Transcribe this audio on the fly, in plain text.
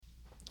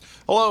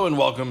Hello and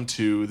welcome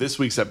to this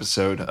week's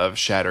episode of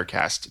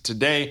Shattercast.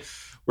 Today,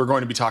 we're going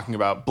to be talking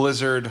about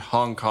Blizzard,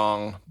 Hong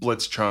Kong,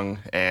 Blitzchung,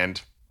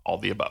 and all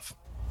the above.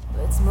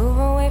 Let's move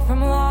away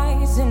from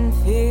lies and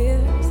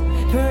fears.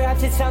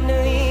 Perhaps it's time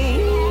to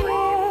leave.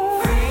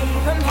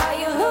 Free from how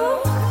you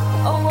look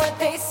or what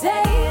they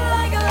say.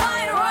 Like a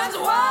lion runs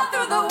wild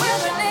through the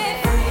wilderness.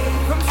 Free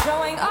from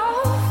showing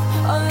off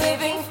a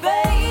living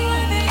fate.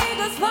 Like the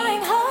eagles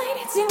flying high,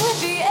 dancing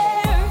with the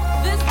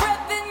air. There's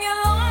breath in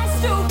your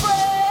lungs to breathe.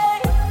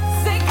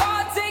 Say,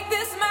 God, take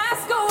this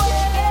mask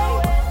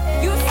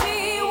away. You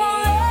see, he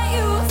won't let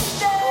you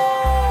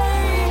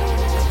stay.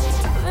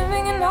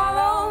 Living in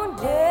hollow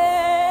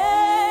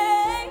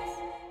days.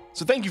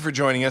 So thank you for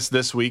joining us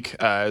this week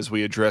as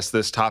we address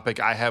this topic.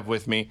 I have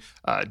with me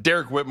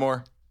Derek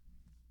Whitmore,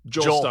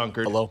 Joel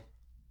Stunkard, hello.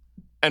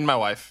 and my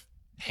wife,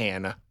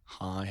 Hannah.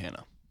 Hi,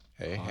 Hannah.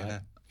 Hey,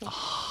 Hannah.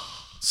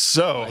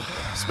 So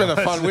It's been a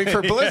fun week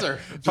for Blizzard.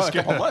 Just a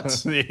couple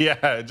months.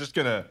 yeah, just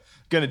gonna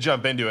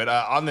jump into it.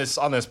 On this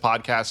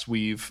podcast,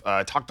 we've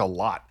talked a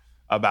lot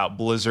about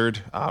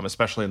Blizzard,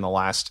 especially in the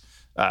last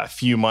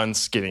few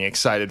months. Getting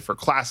excited for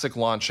Classic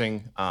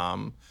launching.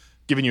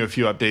 Giving you a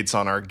few updates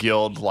on our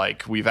guild,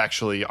 like we've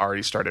actually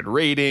already started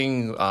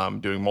raiding,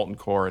 doing Molten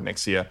Core and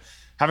Nixia,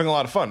 having a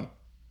lot of fun.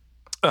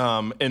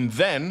 And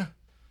then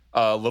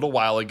a little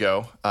while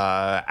ago,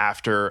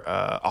 after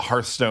a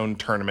Hearthstone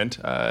tournament,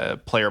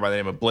 a player by the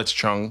name of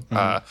Blitzchung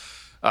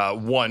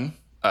won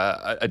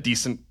a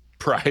decent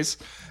prize,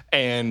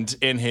 and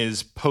in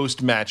his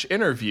post-match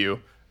interview,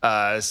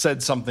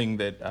 said something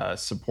that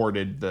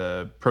supported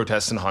the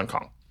protests in Hong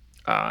Kong.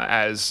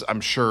 As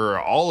I'm sure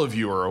all of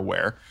you are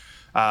aware,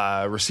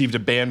 received a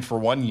ban for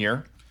 1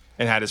 year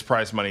and had his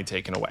prize money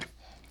taken away.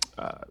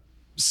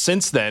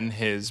 Since then,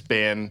 his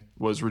ban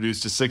was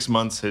reduced to 6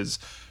 months. His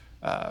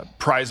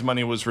prize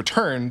money was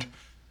returned,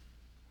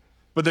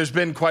 but there's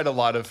been quite a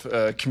lot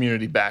of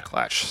community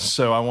backlash.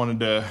 So I wanted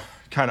to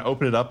kind of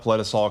open it up, let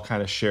us all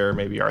kind of share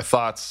maybe our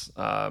thoughts,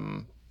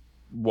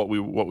 what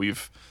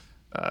we've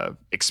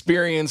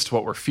experienced,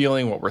 what we're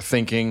feeling, what we're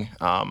thinking.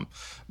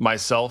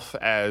 Myself,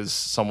 as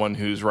someone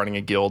who's running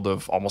a guild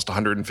of almost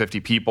 150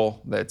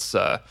 people, that's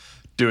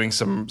doing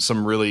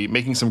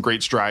making some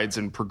great strides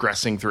and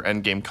progressing through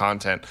endgame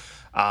content.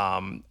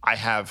 I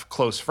have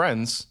close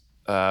friends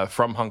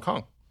from Hong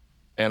Kong,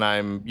 and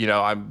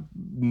I'm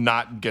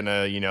not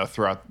gonna,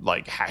 throw out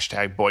like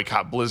hashtag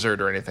boycott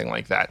Blizzard or anything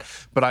like that,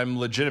 but I'm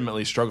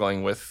legitimately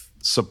struggling with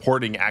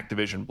supporting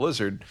Activision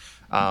Blizzard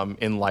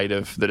in light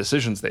of the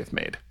decisions they've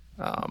made.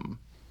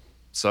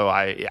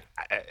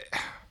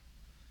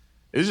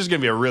 This is just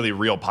gonna be a really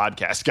real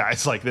podcast,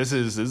 guys. Like this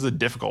is a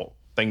difficult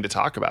thing to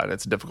talk about.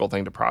 It's a difficult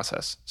thing to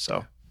process.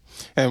 So.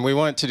 And we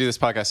wanted to do this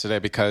podcast today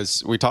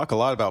because we talk a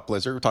lot about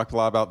Blizzard. We talk a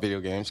lot about video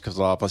games because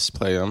a lot of us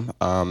play them.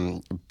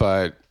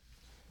 But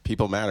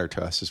people matter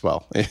to us as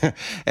well.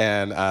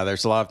 And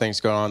there's a lot of things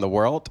going on in the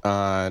world.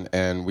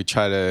 And we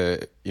try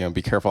to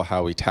be careful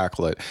how we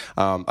tackle it.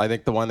 I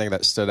think the one thing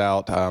that stood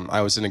out,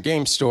 I was in a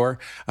game store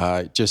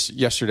just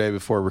yesterday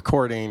before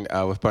recording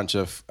with a bunch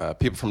of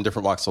people from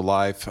different walks of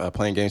life,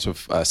 playing games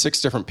with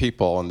 6 different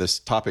people. And this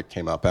topic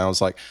came up. And I was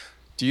like,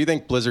 do you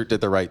think Blizzard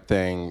did the right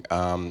thing?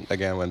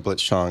 Again, when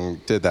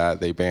Blitzchung did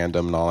that, they banned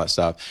him and all that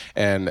stuff.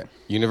 And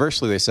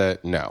universally, they said,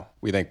 no,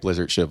 we think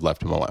Blizzard should have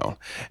left him alone.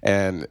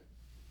 And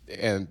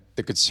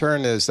the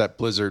concern is that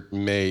Blizzard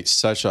made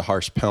such a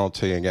harsh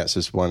penalty against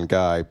this one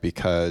guy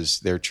because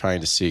they're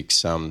trying to seek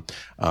some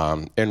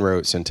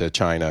inroads into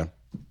China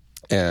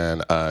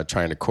and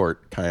trying to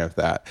court kind of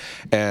that.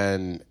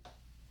 And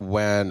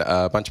when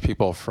a bunch of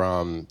people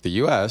from the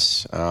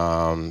U.S.,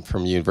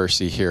 from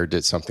university here,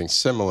 did something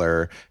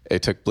similar,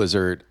 it took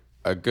Blizzard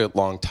a good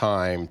long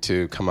time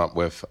to come up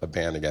with a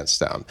ban against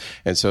them.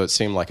 And so it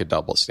seemed like a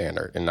double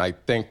standard. And I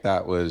think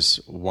that was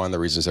one of the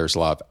reasons there's a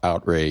lot of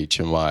outrage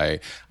and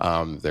why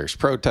there's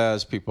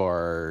protests. People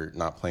are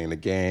not playing the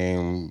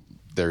game.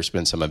 There's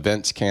been some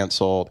events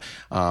canceled.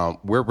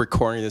 We're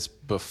recording this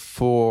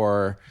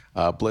before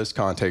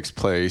BlizzCon takes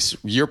place.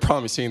 You're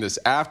probably seeing this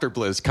after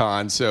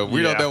BlizzCon, so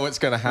we don't know what's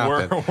going to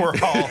happen. We're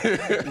all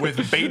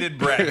with bated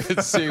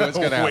breath see what's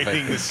going to happen.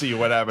 waiting to see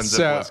what happens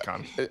at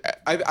BlizzCon.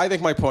 I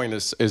think my point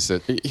is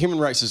that human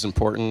rights is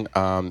important,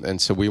 and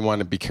so we want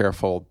to be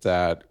careful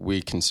that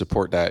we can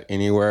support that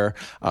anywhere.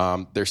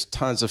 There's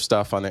tons of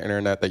stuff on the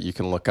internet that you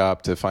can look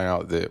up to find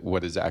out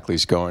what exactly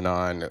is going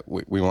on.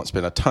 We won't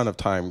spend a ton of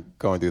time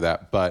going through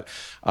that, but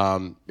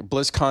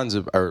Blizzard,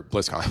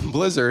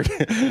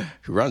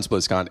 who runs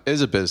BlizzCon,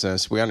 is a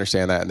business. We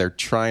understand that, and they're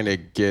trying to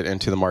get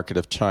into the market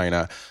of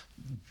China.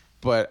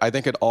 But I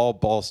think it all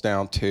boils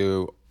down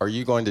to, are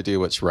you going to do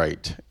what's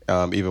right,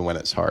 even when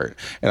it's hard?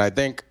 And I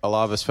think a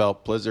lot of us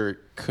felt Blizzard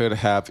could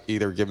have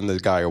either given the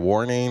guy a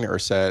warning or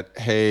said,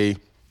 hey,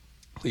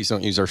 please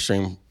don't use our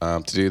stream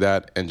to do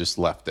that, and just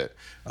left it.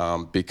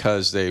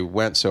 Because they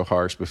went so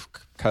harsh,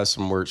 because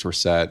some words were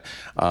said,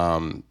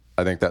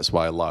 I think that's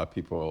why a lot of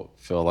people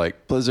feel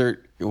like,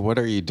 Blizzard, what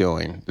are you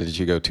doing? Did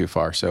you go too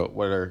far? So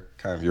what are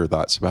kind of your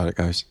thoughts about it,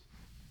 guys?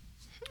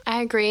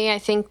 I agree. I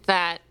think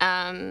that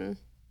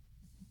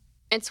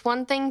it's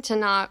one thing to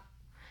not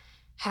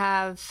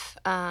have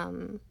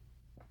to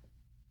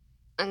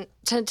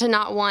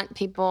not want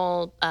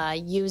people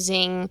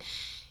using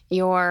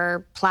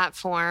your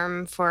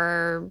platform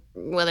for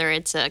whether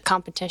it's a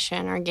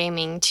competition or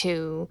gaming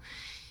to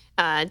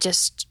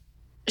just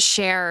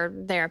share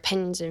their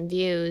opinions and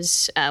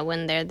views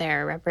when they're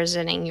there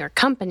representing your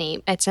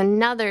company. It's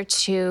another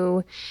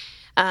to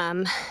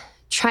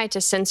try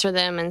to censor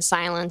them and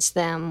silence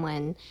them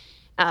when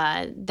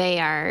they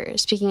are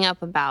speaking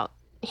up about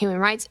human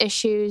rights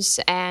issues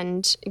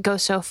and go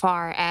so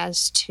far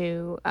as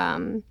to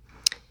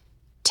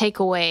take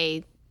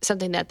away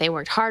something that they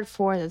worked hard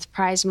for, that's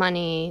prize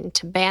money,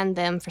 to ban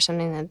them for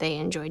something that they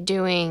enjoy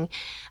doing.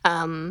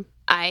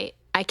 I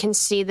can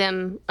see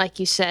them, like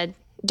you said,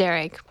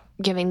 Derek,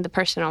 giving the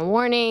person a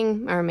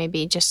warning or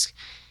maybe just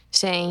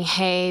saying,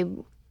 hey,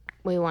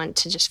 we want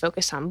to just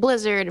focus on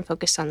Blizzard and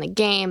focus on the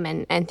game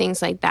and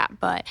things like that.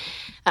 But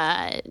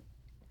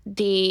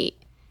the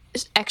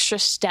extra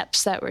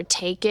steps that were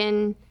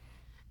taken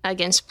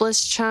against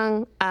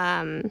Blitzchung,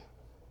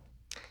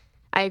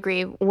 I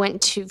agree,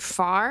 went too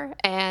far,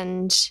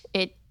 and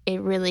it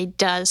really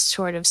does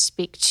sort of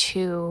speak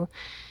to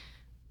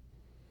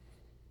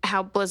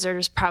how Blizzard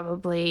is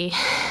probably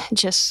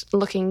just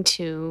looking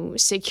to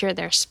secure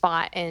their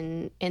spot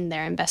in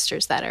their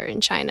investors that are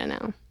in China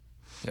now.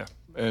 Yeah,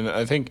 and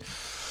I think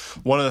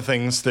one of the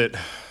things that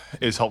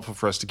is helpful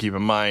for us to keep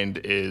in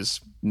mind is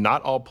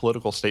not all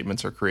political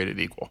statements are created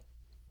equal,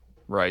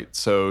 right?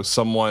 So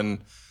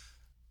someone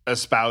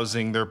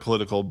espousing their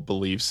political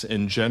beliefs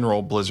in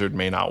general, Blizzard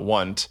may not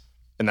want,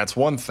 and that's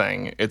one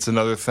thing. It's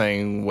another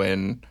thing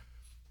when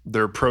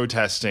they're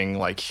protesting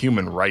like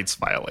human rights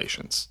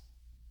violations,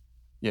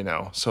 you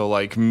know? So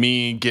like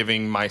me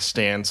giving my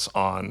stance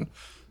on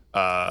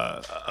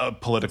a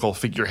political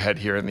figurehead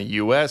here in the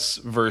US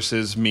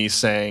versus me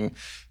saying,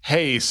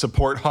 hey,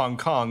 support Hong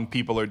Kong,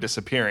 people are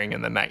disappearing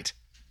in the night,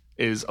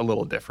 is a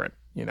little different,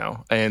 you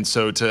know? And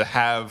so to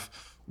have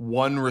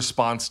one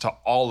response to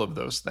all of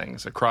those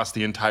things across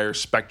the entire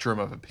spectrum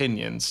of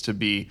opinions to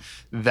be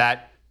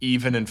that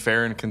even and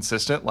fair and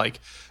consistent, like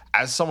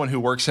as someone who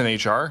works in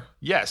HR,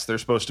 yes, they're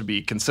supposed to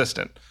be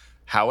consistent.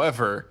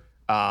 However,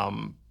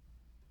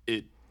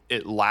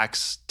 it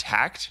lacks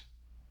tact,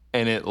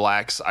 and it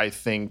lacks, I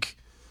think,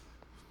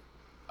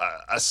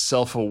 a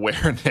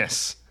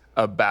self-awareness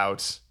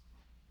about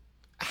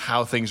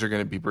how things are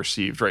going to be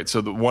perceived, right? So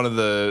one of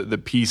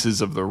the pieces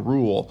of the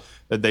rule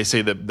that they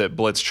say that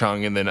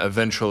Blitzchung, and then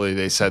eventually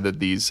they said that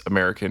these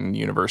American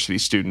university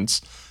students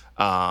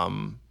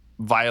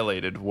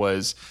violated,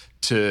 was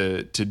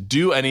to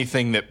do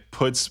anything that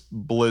puts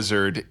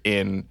Blizzard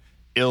in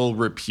ill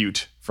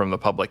repute from the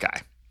public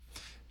eye.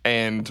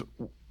 And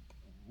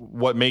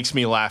what makes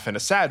me laugh in a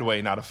sad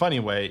way, not a funny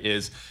way,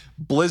 is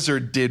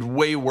Blizzard did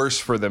way worse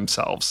for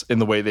themselves in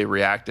the way they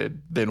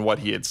reacted than what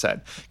he had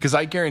said. Because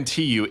I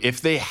guarantee you,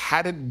 if they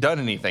hadn't done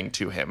anything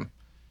to him,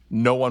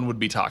 no one would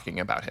be talking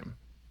about him.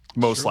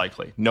 Most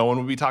likely. No one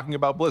would be talking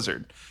about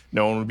Blizzard.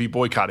 No one would be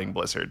boycotting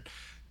Blizzard.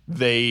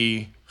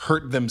 They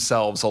hurt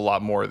themselves a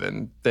lot more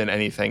than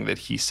anything that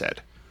he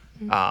said.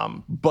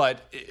 But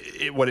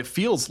what it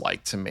feels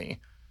like to me,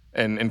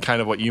 and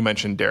kind of what you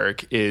mentioned,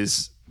 Derek,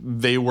 is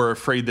they were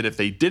afraid that if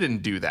they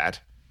didn't do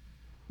that,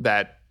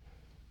 that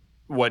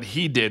what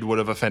he did would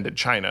have offended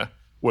China,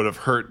 would have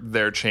hurt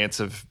their chance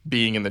of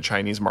being in the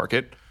Chinese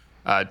market.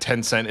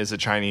 Tencent is a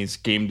Chinese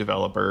game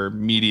developer,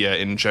 media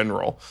in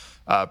general,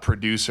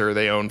 producer.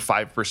 They own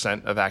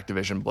 5% of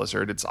Activision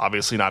Blizzard. It's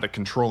obviously not a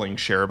controlling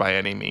share by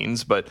any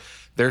means, but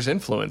there's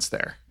influence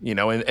there, you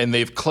know, and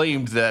they've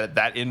claimed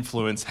that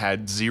influence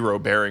had zero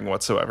bearing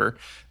whatsoever,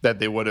 that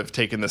they would have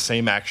taken the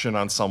same action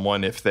on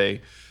someone if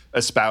they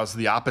espoused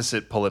the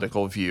opposite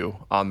political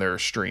view on their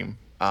stream.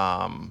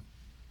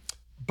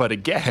 But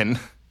again,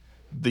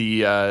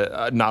 the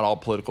not all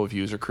political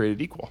views are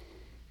created equal.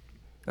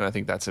 And I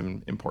think that's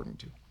important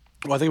too.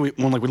 Well, I think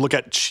when we look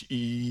at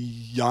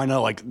China,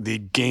 like the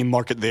game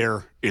market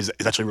there is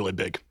actually really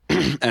big,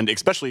 and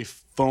especially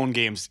phone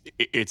games,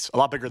 it's a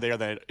lot bigger there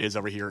than it is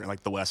over here in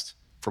like the West,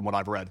 from what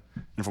I've read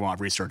and from what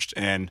I've researched.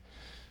 And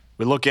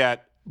we look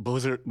at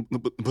Blizzard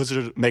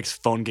makes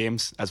phone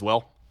games as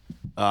well.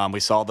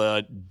 We saw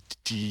the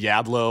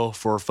Diablo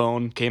for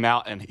phone came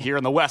out, and here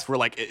in the West, we're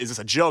like, is this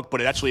a joke?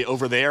 But it actually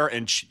over there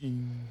in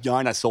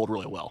China sold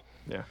really well.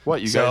 Yeah.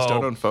 What, you guys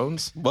don't own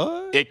phones?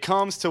 What? It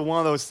comes to one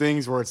of those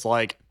things where it's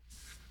like,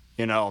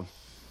 you know,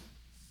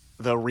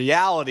 the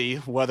reality,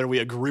 whether we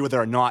agree with it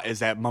or not, is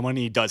that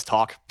money does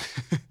talk.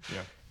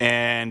 Yeah.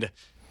 And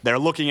they're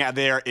looking at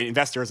their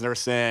investors and they're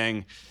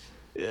saying,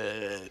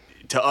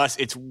 to us,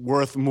 it's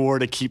worth more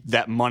to keep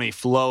that money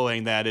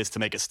flowing than it is to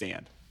make a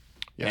stand.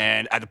 Yeah.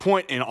 And at the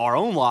point in our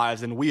own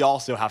lives, and we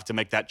also have to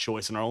make that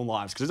choice in our own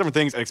lives, because there's different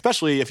things, and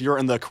especially if you're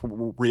in the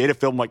creative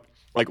film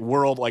like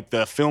world, like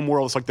the film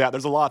world, it's like that.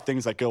 There's a lot of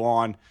things that go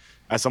on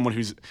as someone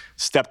who's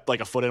stepped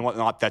like a foot in and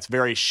whatnot that's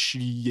very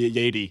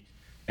shady.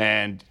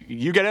 And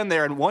you get in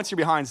there, and once you're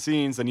behind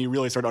scenes, then you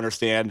really start to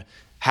understand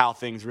how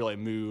things really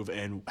move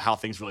and how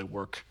things really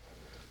work.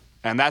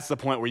 And that's the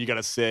point where you got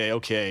to say,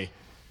 okay,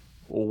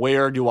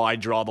 where do I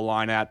draw the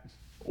line at?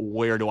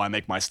 Where do I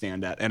make my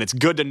stand at? And it's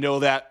good to know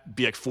that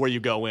before you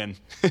go in.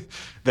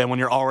 Then when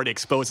you're already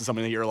exposed to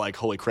something that you're like,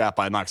 holy crap,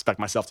 I did not expect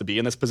myself to be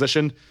in this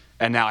position.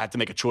 And now I have to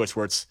make a choice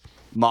where it's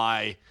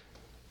my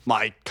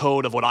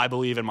code of what I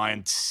believe in, my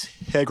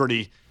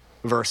integrity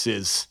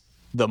versus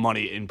the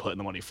money input and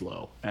the money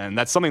flow. And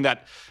that's something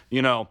that,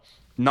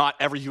 not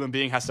every human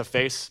being has to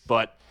face,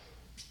 but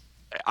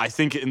I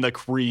think in the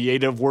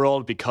creative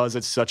world, because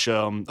it's such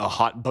a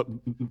hot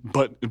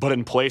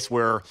button place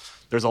where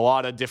there's a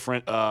lot of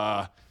different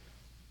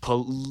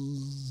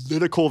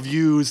political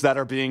views that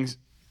are being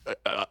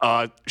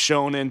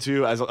shown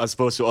into, as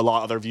opposed to a lot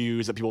of other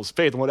views that people's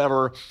faith and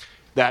whatever,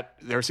 that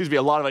there seems to be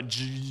a lot of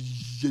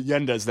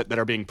agendas that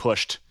are being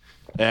pushed.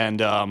 And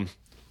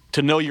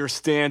to know your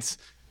stance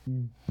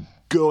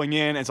going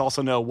in, and to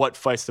also know what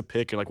fights to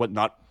pick and like what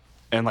not,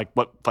 and like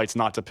what fights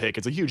not to pick,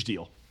 it's a huge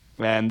deal.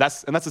 And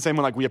that's the same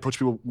when like we approach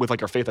people with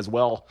like our faith as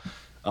well.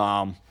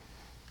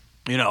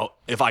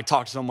 If I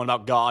talk to someone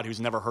about God who's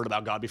never heard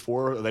about God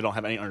before, or they don't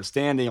have any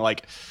understanding,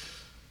 like,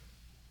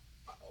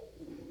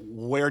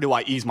 where do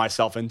I ease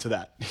myself into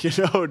that?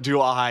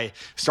 Do I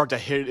start to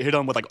hit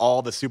them with like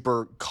all the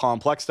super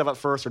complex stuff at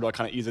first, or do I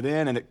kind of ease it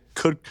in? And it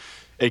could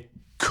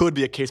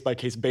be a case by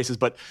case basis,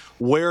 but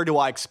where do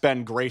I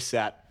expend grace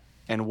at,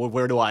 and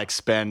where do I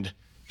expend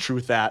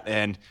truth at?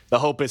 And the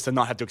hope is to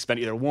not have to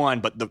expend either one.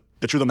 But the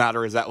truth of the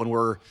matter is that when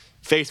we're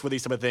faced with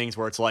these type of things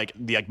where it's like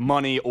the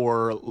money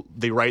or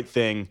the right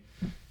thing,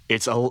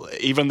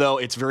 even though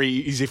it's very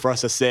easy for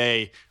us to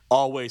say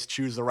always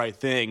choose the right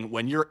thing,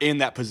 when you're in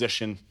that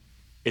position,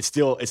 it's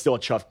still a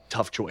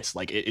tough choice.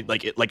 It's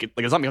not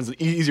becomes an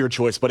easier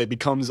choice, but it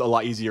becomes a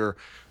lot easier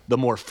the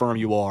more firm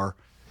you are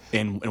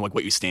in like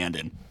what you stand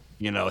in.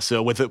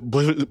 So with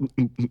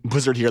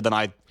Blizzard here,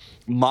 then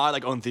my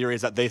like own theory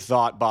is that they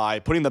thought by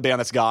putting the ban on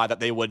this guy that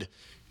they would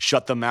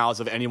shut the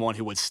mouths of anyone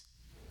who would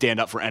stand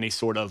up for any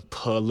sort of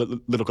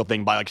political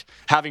thing. By like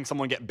having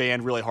someone get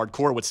banned really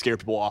hardcore would scare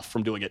people off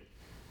from doing it.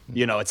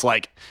 It's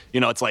like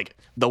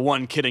the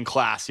one kid in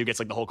class who gets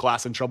like the whole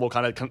class in trouble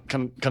kind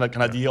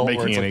of deal.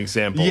 Making an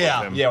example.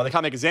 Yeah, of him. yeah. Or they kind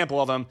of make an example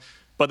of him.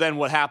 But then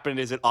what happened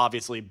is it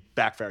obviously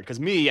backfired.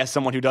 Because me, as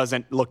someone who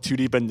doesn't look too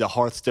deep into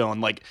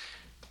Hearthstone, like,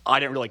 I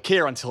didn't really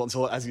care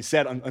until as you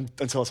said,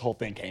 until this whole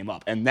thing came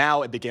up. And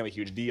now it became a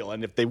huge deal.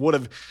 And if they would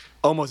have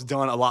almost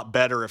done a lot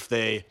better if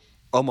they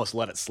almost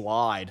let it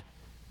slide,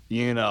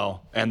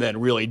 and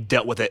then really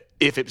dealt with it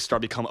if it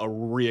started to become a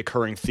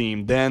reoccurring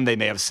theme, then they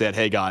may have said,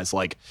 hey, guys,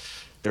 like,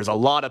 there's a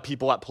lot of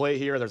people at play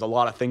here. There's a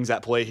lot of things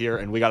at play here,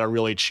 and we got to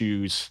really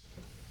choose,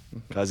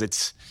 because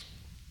it's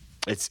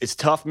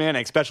tough, man,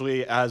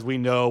 especially as we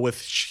know with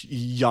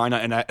Yana,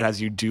 and as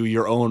you do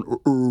your own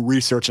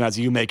research and as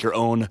you make your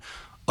own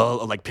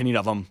opinion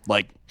of them,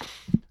 like,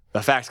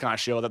 the facts kind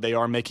of show that they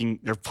are making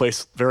their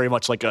place very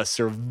much like a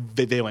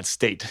surveillance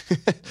state.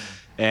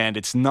 And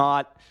it's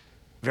not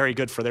very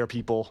good for their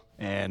people,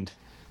 and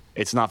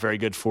it's not very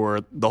good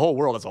for the whole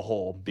world as a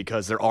whole,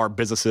 because there are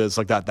businesses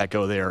like that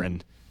go there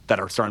and that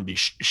are starting to be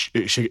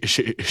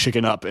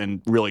shaken up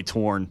and really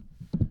torn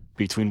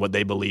between what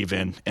they believe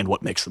in and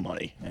what makes the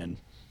money. And,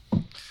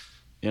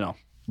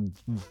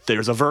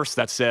 there's a verse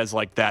that says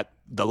like that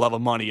the love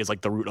of money is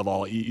like the root of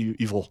all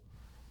evil.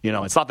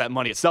 It's not that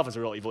money itself is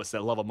a real evil. It's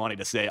the love of money,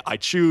 to say, I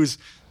choose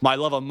my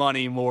love of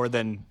money more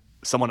than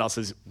someone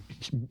else's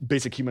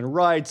basic human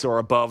rights or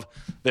above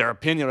their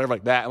opinion or whatever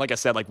like that. And like I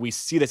said, like, we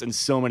see this in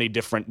so many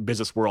different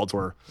business worlds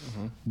where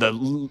the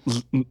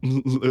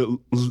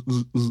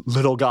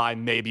little guy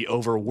may be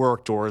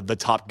overworked, or the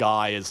top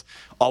guy is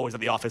always at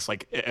the office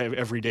like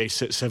every day,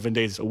 7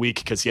 days a week,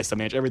 because he has to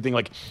manage everything.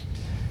 Like,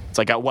 it's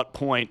like, at what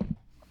point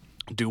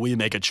do we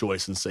make a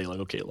choice and say, like,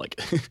 okay,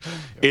 like,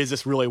 is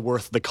this really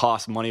worth the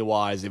cost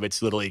money-wise if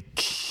it's literally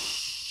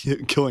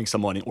killing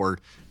someone or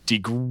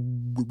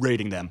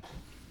degrading them?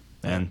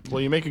 And well,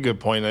 you make a good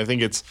point. I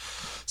think it's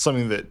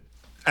something that,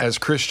 as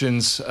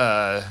Christians,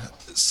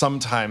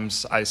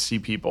 sometimes I see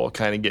people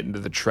kind of get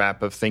into the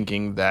trap of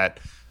thinking that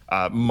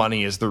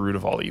money is the root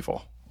of all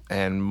evil,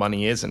 and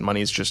money isn't. Money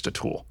is just a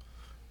tool,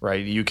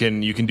 right? You can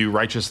do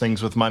righteous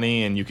things with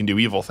money, and you can do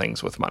evil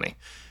things with money.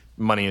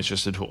 Money is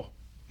just a tool.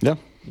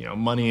 yeah,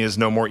 Money is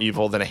no more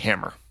evil than a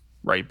hammer,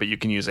 right? But you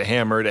can use a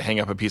hammer to hang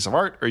up a piece of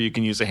art, or you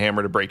can use a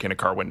hammer to break in a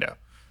car window,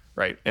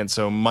 right? And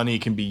so money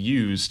can be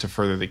used to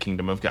further the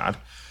kingdom of God.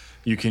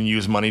 You can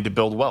use money to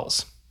build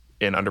wells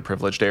in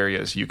underprivileged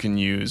areas. You can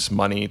use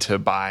money to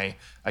buy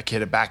a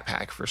kid a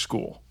backpack for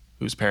school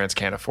whose parents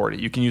can't afford it.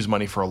 You can use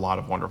money for a lot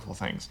of wonderful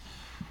things.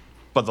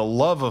 But the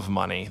love of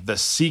money, the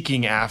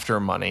seeking after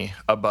money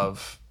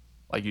above,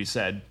 like you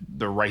said,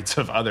 the rights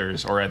of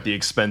others, or at the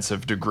expense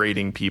of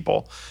degrading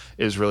people,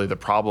 is really the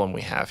problem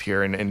we have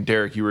here. And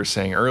Derek, you were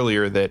saying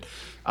earlier that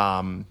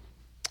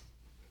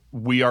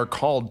we are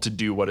called to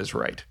do what is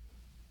right,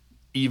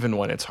 even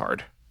when it's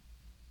hard.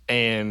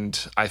 And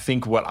I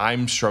think what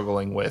I'm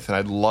struggling with, and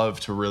I'd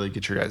love to really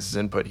get your guys'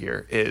 input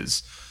here,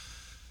 is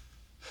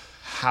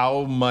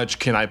how much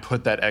can I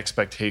put that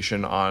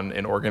expectation on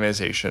an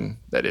organization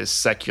that is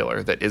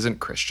secular, that isn't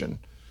Christian?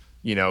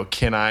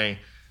 Can I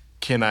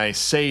can I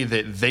say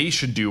that they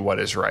should do what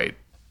is right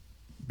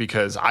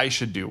because I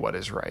should do what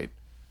is right?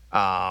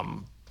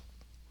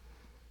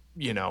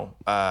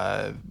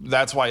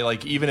 That's why,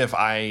 like, even if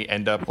I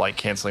end up like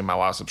canceling my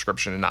WoW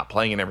subscription and not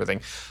playing and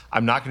everything,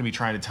 I'm not going to be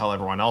trying to tell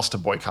everyone else to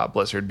boycott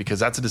Blizzard because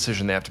that's a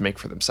decision they have to make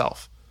for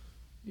themselves,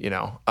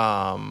 but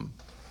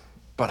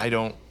I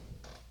don't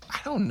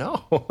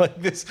know.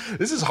 Like this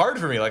is hard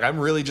for me. Like, I'm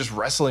really just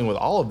wrestling with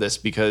all of this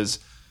because,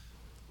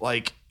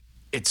 like,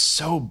 it's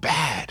so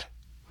bad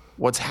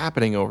what's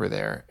happening over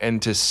there.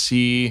 And to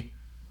see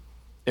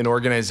an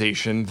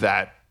organization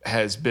that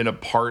has been a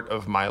part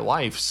of my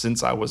life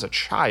since I was a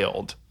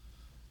child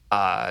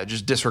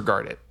just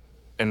disregard it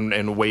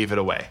and wave it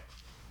away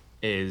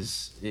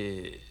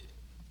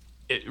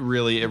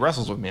it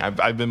wrestles with me.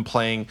 I've been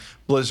playing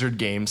Blizzard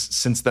games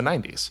since the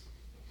 90s.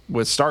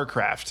 With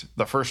StarCraft,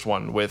 the first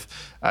one, with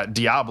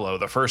Diablo,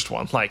 the first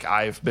one. Like,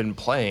 I've been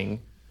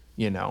playing,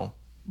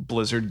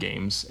 Blizzard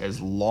games as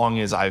long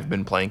as I've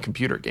been playing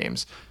computer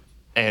games.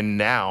 And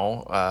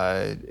now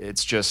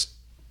it's just,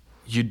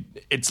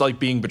 it's like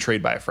being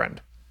betrayed by a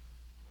friend.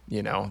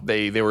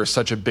 They were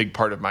such a big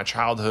part of my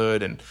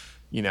childhood. And,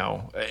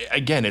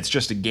 again, it's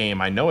just a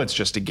game. I know it's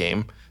just a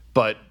game,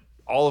 but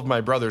all of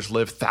my brothers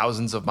live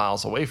thousands of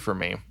miles away from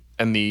me.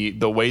 And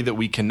the way that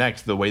we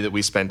connect, the way that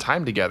we spend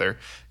time together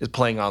is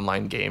playing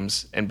online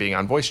games and being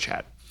on voice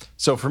chat.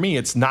 So for me,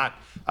 it's not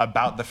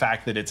about the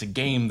fact that it's a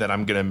game that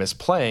I'm going to miss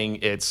playing.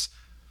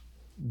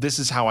 This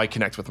is how I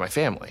connect with my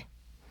family.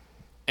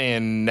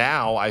 And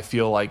now I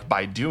feel like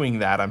by doing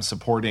that, I'm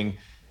supporting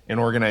an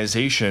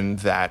organization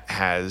that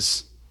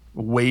has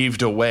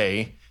waved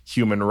away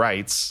human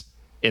rights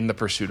in the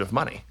pursuit of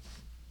money.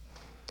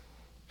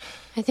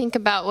 I think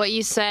about what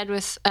you said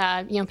with,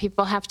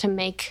 people have to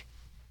make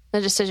the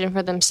decision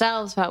for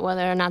themselves about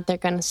whether or not they're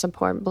going to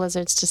support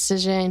Blizzard's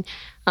decision,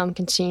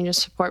 continue to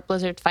support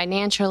Blizzard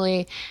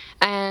financially.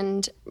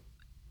 And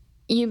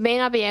you may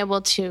not be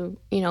able to,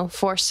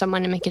 force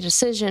someone to make a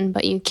decision,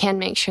 but you can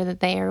make sure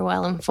that they are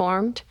well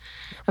informed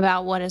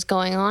about what is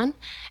going on.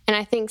 And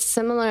I think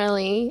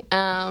similarly,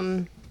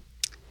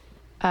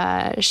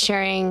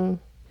 sharing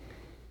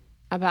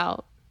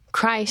about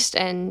Christ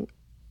and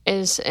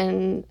is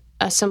in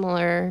a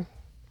similar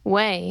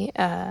way,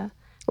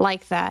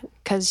 like that,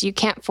 because you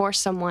can't force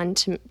someone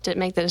to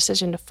make the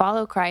decision to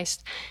follow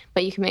Christ,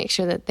 but you can make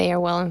sure that they are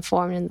well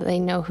informed and that they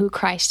know who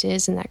Christ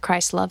is and that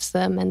Christ loves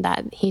them and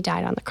that he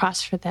died on the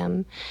cross for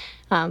them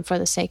for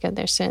the sake of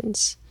their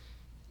sins.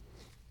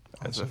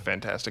 That's a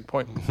fantastic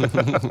point.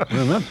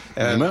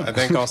 And I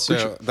think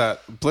also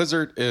that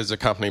Blizzard is a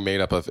company made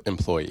up of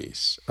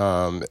employees.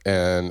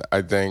 And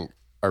I think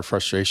our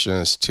frustration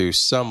is to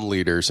some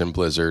leaders in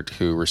Blizzard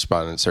who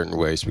respond in certain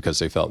ways because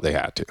they felt they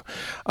had to.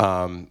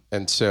 And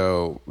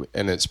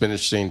it's been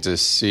interesting to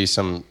see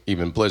some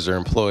even Blizzard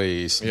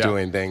employees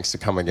doing things to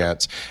come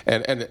against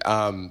and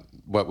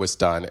what was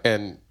done.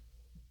 And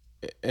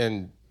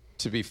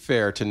to be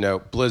fair, to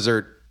note,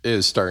 Blizzard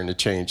is starting to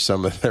change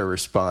some of their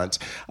response.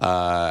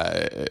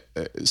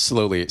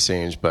 Slowly, it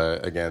seems,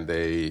 but again,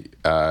 they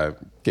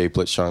gave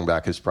Blitzchung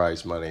back his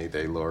prize money.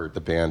 They lowered the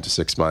ban to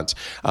 6 months.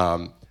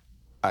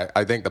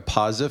 I think the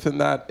positive in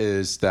that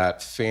is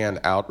that fan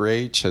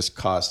outrage has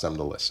caused them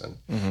to listen.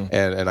 Mm-hmm.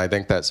 And I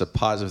think that's a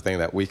positive thing,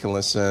 that we can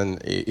listen,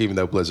 even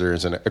though Blizzard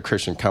is a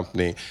Christian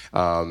company,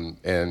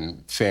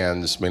 and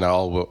fans may not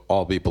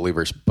all be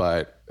believers,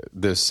 but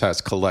this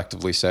has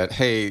collectively said,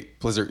 hey,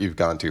 Blizzard, you've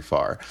gone too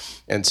far.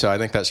 And so I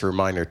think that's a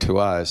reminder to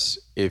us,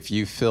 if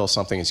you feel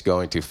something is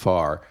going too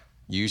far,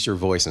 use your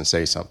voice and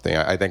say something.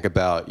 I think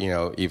about,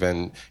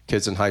 even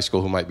kids in high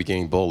school who might be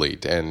getting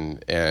bullied,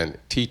 and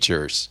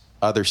teachers,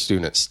 other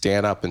students,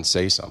 stand up and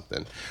say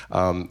something.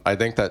 I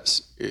think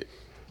that's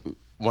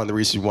one of the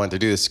reasons we wanted to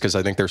do this, because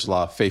I think there's a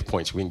lot of faith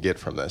points we can get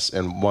from this.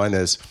 And one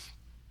is,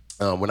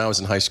 when I was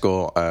in high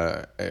school,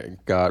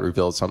 God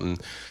revealed something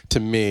to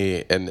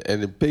me, and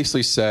it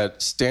basically said,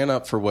 stand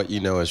up for what you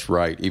know is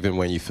right, even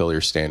when you feel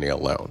you're standing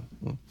alone.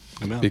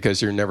 Amen.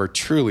 Because you're never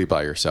truly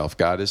by yourself.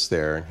 God is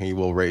there, and he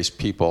will raise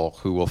people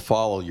who will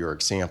follow your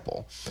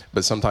example.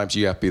 But sometimes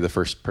you have to be the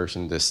first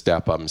person to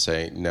step up and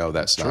say, no,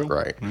 that's not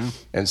right. Yeah.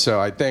 And so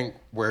I think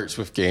where it's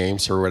with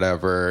games or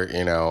whatever,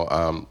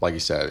 like you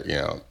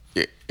said,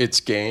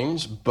 it's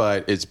games,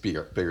 but it's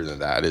bigger than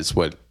that. It's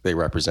what they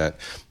represent.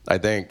 I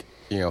think,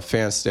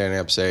 fans standing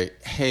up say,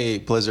 hey,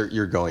 Blizzard,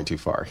 you're going too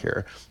far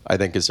here, I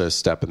think is a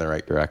step in the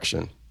right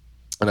direction.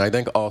 And I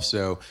think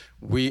also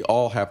we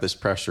all have this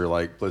pressure,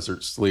 like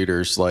Blizzard's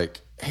leaders,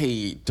 like,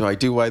 hey, do I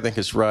do what I think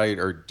is right,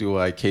 or do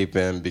I cave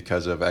in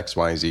because of X,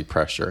 Y, and Z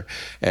pressure?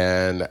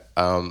 And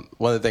one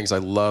of the things I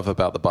love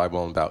about the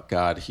Bible and about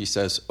God, he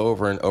says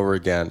over and over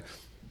again,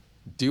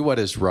 do what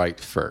is right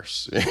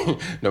first,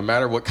 no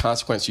matter what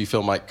consequence you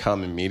feel might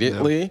come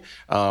immediately,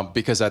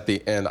 because at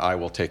the end, I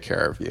will take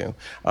care of you.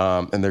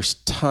 And there's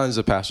tons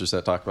of passages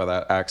that talk about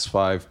that, Acts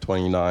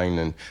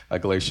 5:29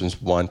 and Galatians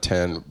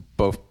 1:10,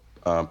 both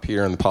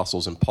Peter and the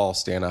apostles and Paul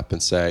stand up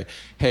and say,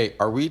 hey,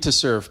 are we to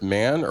serve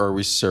man, or are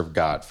we to serve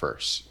God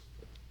first?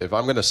 If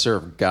I'm going to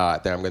serve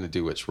God, then I'm going to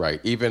do what's right,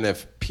 even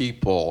if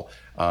people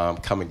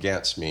come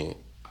against me,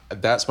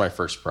 that's my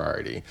first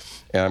priority.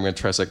 And I'm going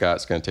to trust that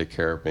God's going to take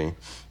care of me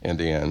in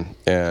the end.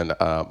 And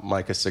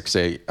Micah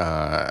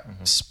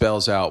 6:8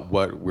 spells out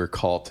what we're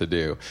called to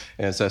do.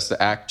 And it says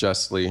to act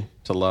justly,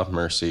 to love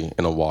mercy,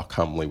 and to walk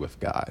humbly with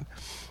God.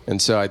 And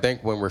so I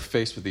think when we're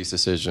faced with these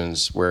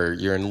decisions where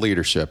you're in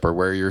leadership or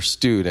where you're a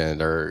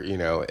student or,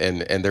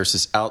 and there's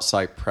this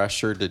outside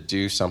pressure to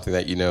do something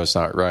that is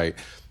not right,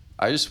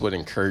 I just would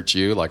encourage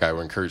you, like I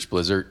would encourage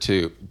Blizzard,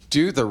 to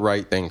do the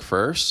right thing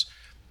first.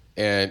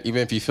 And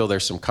even if you feel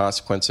there's some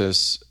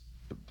consequences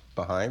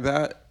behind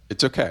that,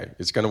 it's okay.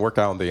 It's going to work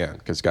out in the end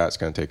because God's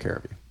going to take care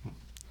of you.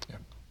 Yeah.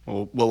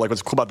 Well, like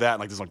what's cool about that,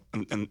 like this,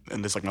 and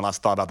this, like my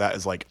last thought about that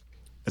is like,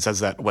 it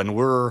says that when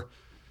we're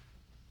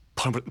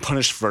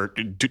punished for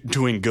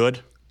doing good,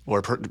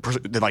 or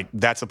then like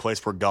that's a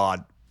place where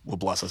God will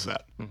bless us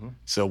at.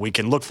 So we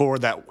can look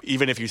forward that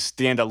even if you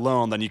stand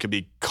alone, then you can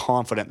be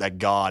confident that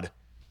God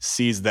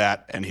sees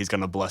that and He's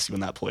going to bless you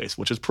in that place,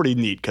 which is pretty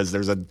neat because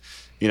there's it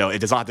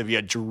does not have to be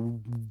a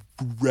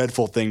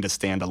dreadful thing to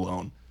stand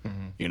alone.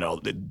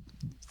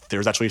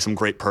 There's actually some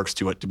great perks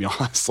to it, to be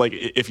honest. Like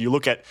if you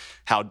look at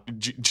how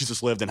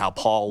Jesus lived and how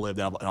Paul lived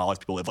and all these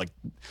people lived, like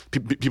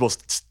people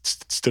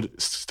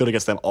stood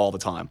against them all the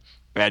time.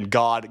 And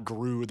God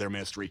grew their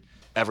ministry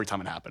every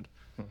time it happened.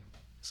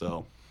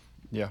 So,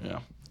 yeah.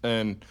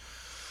 And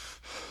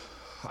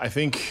I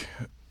think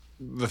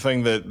the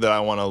thing that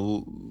I want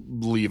to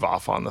leave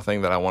off on, the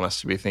thing that I want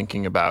us to be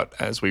thinking about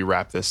as we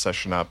wrap this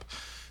session up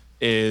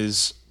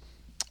is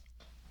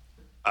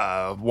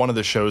one of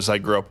the shows I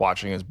grew up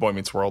watching is Boy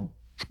Meets World.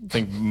 I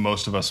think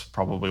most of us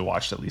probably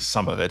watched at least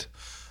some of it.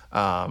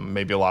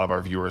 Maybe a lot of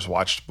our viewers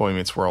watched Boy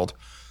Meets World.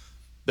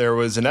 There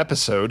was an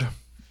episode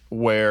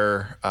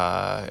where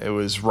it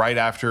was right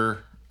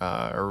after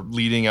or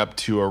leading up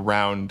to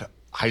around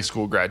high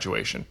school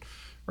graduation,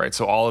 right?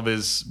 So all of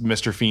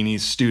Mr.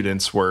 Feeney's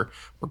students were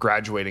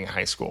graduating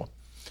high school.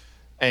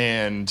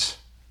 And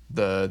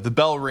the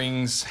bell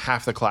rings,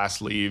 half the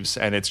class leaves,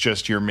 and it's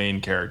just your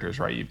main characters,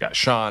 right? You've got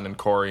Sean and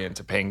Corey and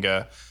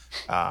Topanga.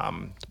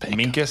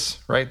 Minkus,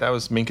 right? That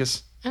was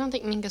Minkus. I don't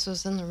think Minkus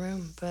was in the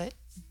room, but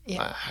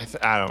yeah.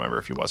 I don't remember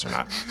if he was or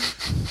not.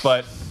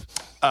 But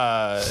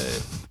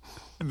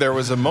there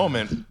was a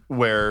moment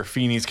where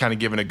Feeney's kind of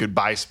giving a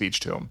goodbye speech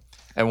to him.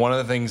 And one of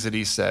the things that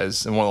he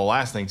says, and one of the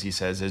last things he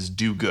says is,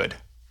 do good.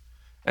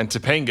 And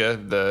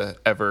Topanga, the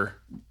ever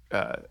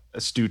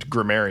astute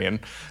grammarian,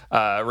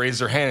 raised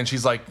her hand and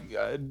she's like,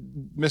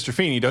 Mr.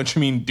 Feeney, don't you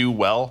mean do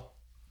well?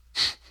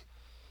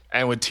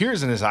 And with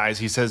tears in his eyes,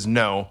 he says,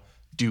 no,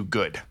 do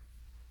good.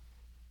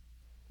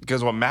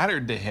 Because what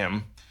mattered to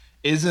him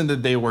isn't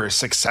that they were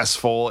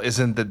successful,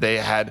 isn't that they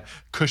had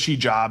cushy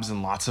jobs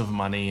and lots of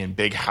money and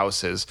big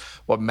houses.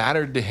 What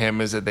mattered to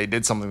him is that they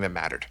did something that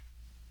mattered.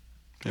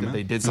 Amen. That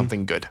they did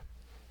something good.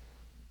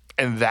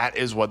 And that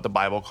is what the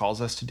Bible calls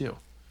us to do,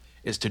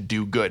 is to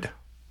do good.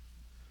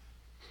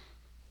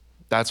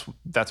 That's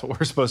what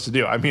we're supposed to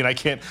do. I mean, I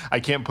can't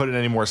put it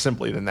any more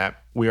simply than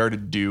that. We are to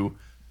do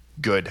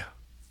good,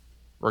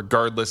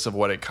 regardless of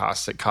what it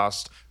costs. It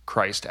cost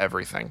Christ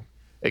everything.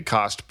 It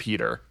cost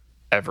Peter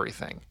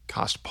everything. It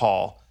cost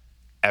Paul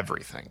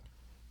everything.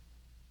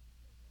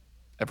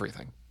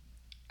 Everything.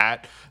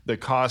 At the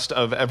cost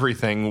of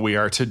everything, we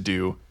are to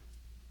do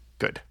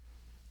good.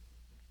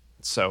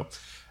 So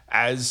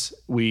as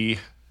we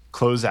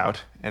close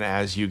out and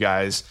as you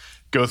guys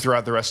go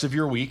throughout the rest of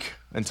your week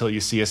until you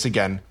see us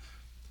again,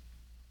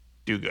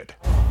 do good.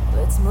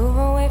 Let's move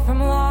away from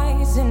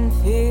lies and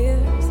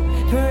fears.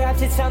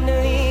 Perhaps it's time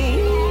to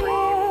leave.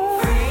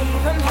 Free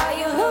from how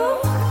you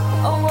look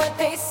or what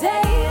they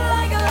say.